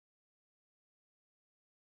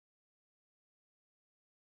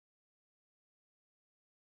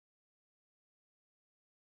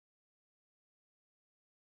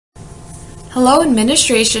Hello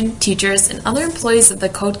administration, teachers, and other employees of the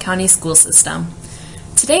Code County school system.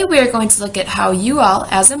 Today we are going to look at how you all,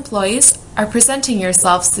 as employees, are presenting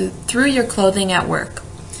yourselves through your clothing at work.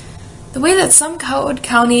 The way that some Code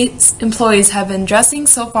County employees have been dressing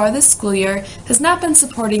so far this school year has not been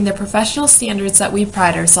supporting the professional standards that we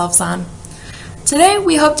pride ourselves on. Today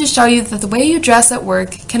we hope to show you that the way you dress at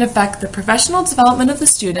work can affect the professional development of the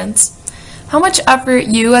students, how much effort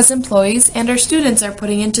you as employees and our students are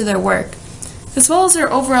putting into their work, as well as our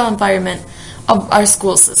overall environment of our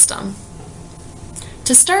school system.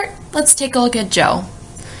 To start, let's take a look at Joe.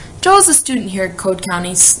 Joe is a student here at Code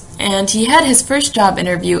County, and he had his first job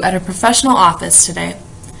interview at a professional office today.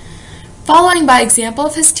 Following by example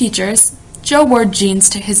of his teachers, Joe wore jeans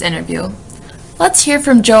to his interview. Let's hear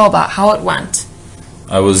from Joe about how it went.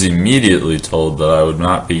 I was immediately told that I would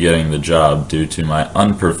not be getting the job due to my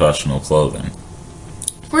unprofessional clothing.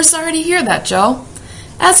 We're sorry to hear that, Joe.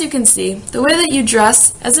 As you can see, the way that you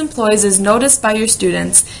dress as employees is noticed by your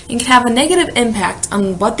students and can have a negative impact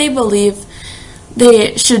on what they believe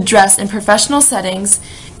they should dress in professional settings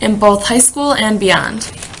in both high school and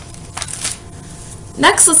beyond.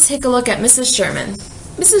 Next, let's take a look at Mrs. Sherman.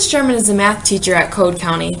 Mrs. Sherman is a math teacher at Code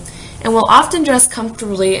County and will often dress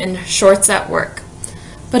comfortably in shorts at work.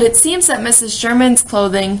 But it seems that Mrs. Sherman's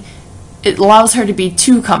clothing, it allows her to be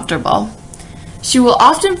too comfortable. She will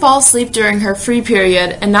often fall asleep during her free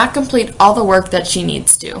period and not complete all the work that she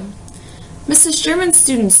needs to. Mrs. Sherman's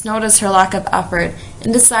students notice her lack of effort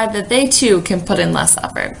and decide that they too can put in less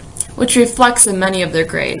effort, which reflects in many of their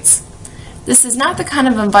grades. This is not the kind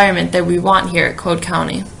of environment that we want here at Code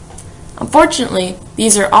County. Unfortunately,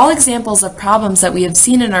 these are all examples of problems that we have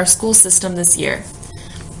seen in our school system this year.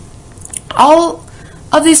 All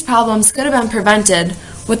of these problems could have been prevented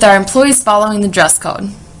with our employees following the dress code.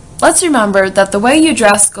 Let's remember that the way you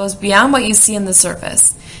dress goes beyond what you see on the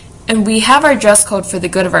surface, and we have our dress code for the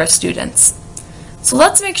good of our students. So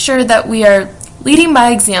let's make sure that we are leading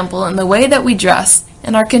by example in the way that we dress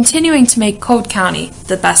and are continuing to make Code County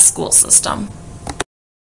the best school system.